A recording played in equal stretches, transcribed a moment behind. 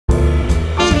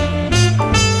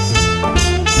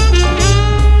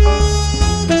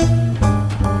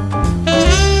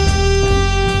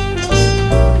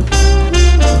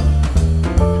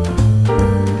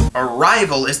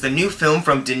Arrival is the new film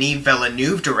from Denis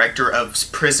Villeneuve, director of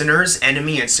Prisoners,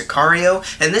 Enemy, and Sicario,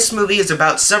 and this movie is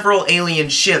about several alien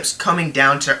ships coming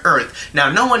down to Earth.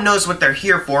 Now, no one knows what they're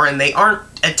here for, and they aren't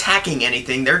attacking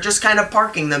anything, they're just kind of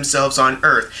parking themselves on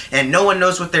Earth, and no one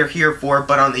knows what they're here for,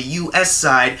 but on the US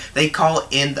side, they call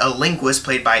in a linguist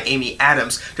played by Amy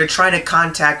Adams to try to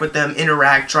contact with them,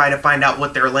 interact, try to find out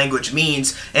what their language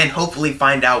means, and hopefully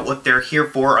find out what they're here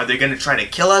for. Are they going to try to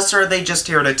kill us, or are they just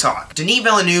here to talk? Denis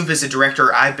Villeneuve is a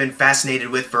director I've been fascinated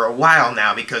with for a while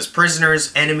now, because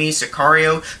Prisoners, Enemy,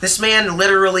 Sicario, this man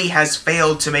literally has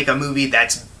failed to make a movie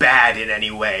that's bad in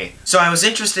any way. So I was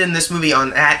interested in this movie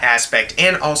on that aspect,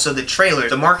 and also the trailer.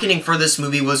 The marketing for this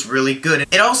movie was really good.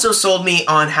 It also sold me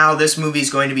on how this movie is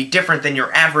going to be different than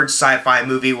your average sci-fi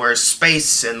movie where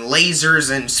space and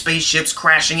lasers and spaceships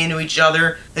crashing into each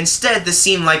other. Instead, this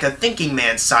seemed like a thinking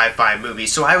man's sci-fi movie,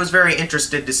 so I was very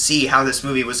interested to see how this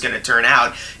movie was going to turn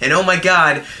out. And oh my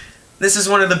god, this is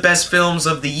one of the best films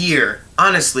of the year.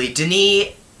 Honestly,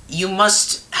 Denis, you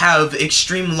must have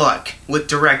extreme luck with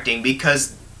directing,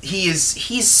 because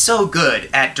he's so good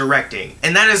at directing.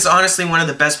 And that is honestly one of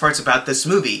the best parts about this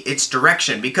movie, its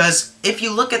direction, because if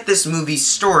you look at this movie's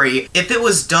story, if it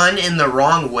was done in the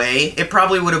wrong way, it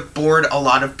probably would have bored a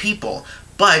lot of people.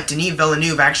 But Denis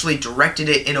Villeneuve actually directed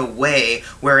it in a way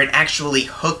where it actually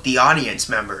hooked the audience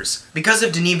members. Because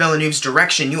of Denis Villeneuve's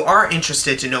direction, you are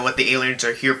interested to know what the aliens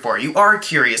are here for. You are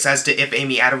curious as to if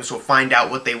Amy Adams will find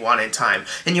out what they want in time.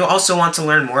 And you also want to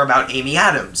learn more about Amy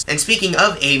Adams. And speaking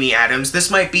of Amy Adams, this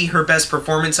might be her best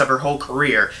performance of her whole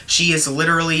career. She is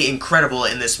literally incredible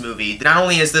in this movie. Not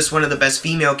only is this one of the best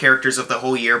female characters of the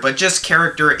whole year, but just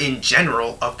character in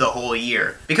general of the whole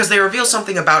year. Because they reveal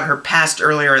something about her past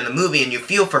earlier in the movie, and you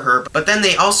feel for her, but then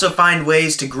they also find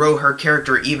ways to grow her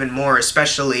character even more,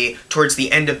 especially towards the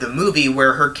end of the movie,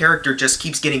 where her character just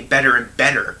keeps getting better and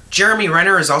better. Jeremy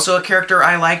Renner is also a character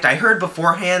I liked. I heard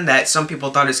beforehand that some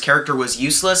people thought his character was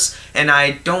useless, and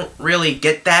I don't really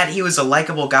get that. He was a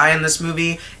likable guy in this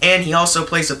movie, and he also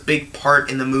plays a big part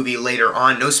in the movie later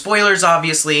on. No spoilers,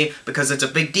 obviously, because it's a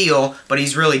big deal, but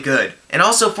he's really good. And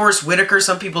also Forrest Whitaker,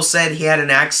 some people said he had an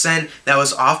accent that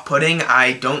was off-putting.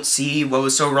 I don't see what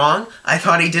was so wrong. I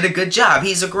thought he did a good job.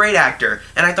 He's a great actor,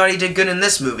 and I thought he did good in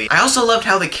this movie. I also loved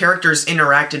how the characters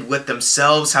interacted with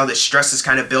themselves, how the stress is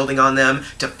kind of building on them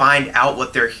to find out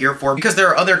what they're here for, because there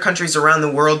are other countries around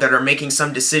the world that are making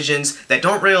some decisions that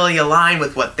don't really align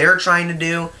with what they're trying to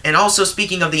do. And also,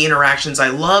 speaking of the interactions, I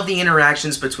love the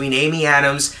interactions between Amy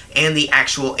Adams and the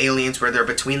actual aliens, where they're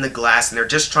between the glass and they're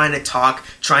just trying to talk,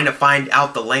 trying to find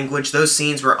out the language. Those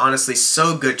scenes were honestly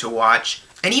so good to watch.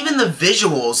 And even the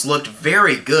visuals looked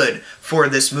very good for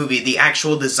this movie. The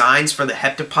actual designs for the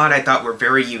heptapod I thought were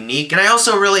very unique. And I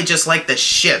also really just like the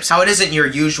ships. How it isn't your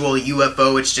usual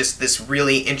UFO, it's just this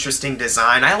really interesting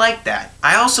design. I like that.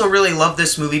 I also really love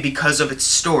this movie because of its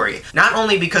story. Not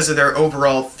only because of their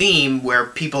overall theme, where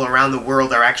people around the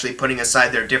world are actually putting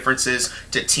aside their differences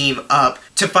to team up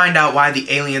to find out why the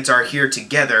aliens are here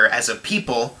together as a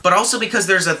people, but also because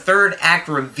there's a third act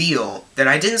reveal that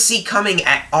I didn't see coming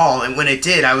at all, and when it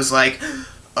did, I was like,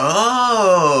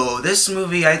 oh, this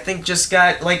movie I think just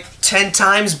got like 10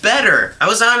 times better. I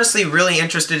was honestly really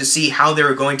interested to see how they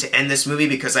were going to end this movie,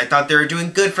 because I thought they were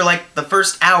doing good for like the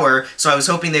first hour, so I was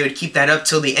hoping they would keep that up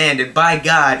till the end, and by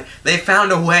God, they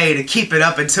found a way to keep it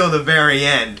up until the very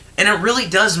end. And it really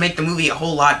does make the movie a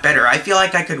whole lot better. I feel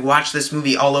like I could watch this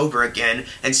movie all over again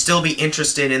and still be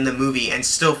interested in the movie and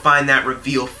still find that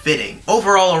reveal fitting.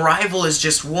 Overall, Arrival is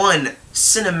just one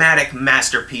cinematic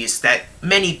masterpiece that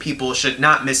many people should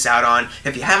not miss out on.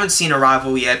 If you haven't seen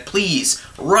Arrival yet, please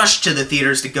rush to the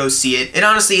theaters to go see it. It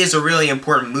honestly is a really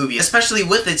important movie, especially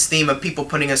with its theme of people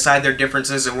putting aside their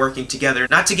differences and working together.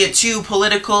 Not to get too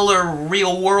political or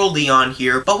real-worldy on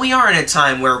here, but we are in a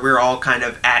time where we're all kind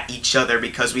of at each other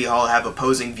because we all have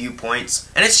opposing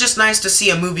viewpoints. And it's just nice to see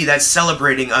a movie that's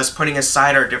celebrating us putting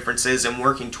aside our differences and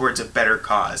working towards a better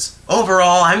cause.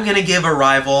 Overall, I'm gonna give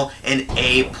Arrival an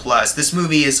A+. This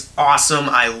movie is awesome.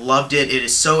 I loved it. It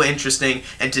is so interesting,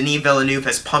 and Denis Villeneuve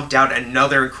has pumped out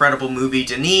another incredible movie.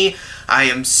 Denis, I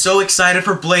am so excited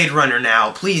for Blade Runner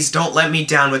now. Please don't let me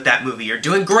down with that movie. You're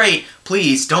doing great.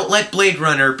 Please don't let Blade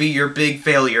Runner be your big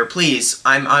failure. Please,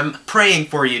 I'm praying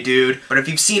for you, dude. But if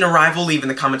you've seen Arrival, leave in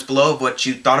the comments below of what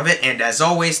you thought of it. And as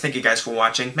always, thank you guys for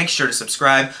watching. Make sure to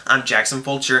subscribe. I'm Jackson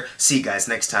Fulcher. See you guys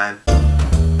next time.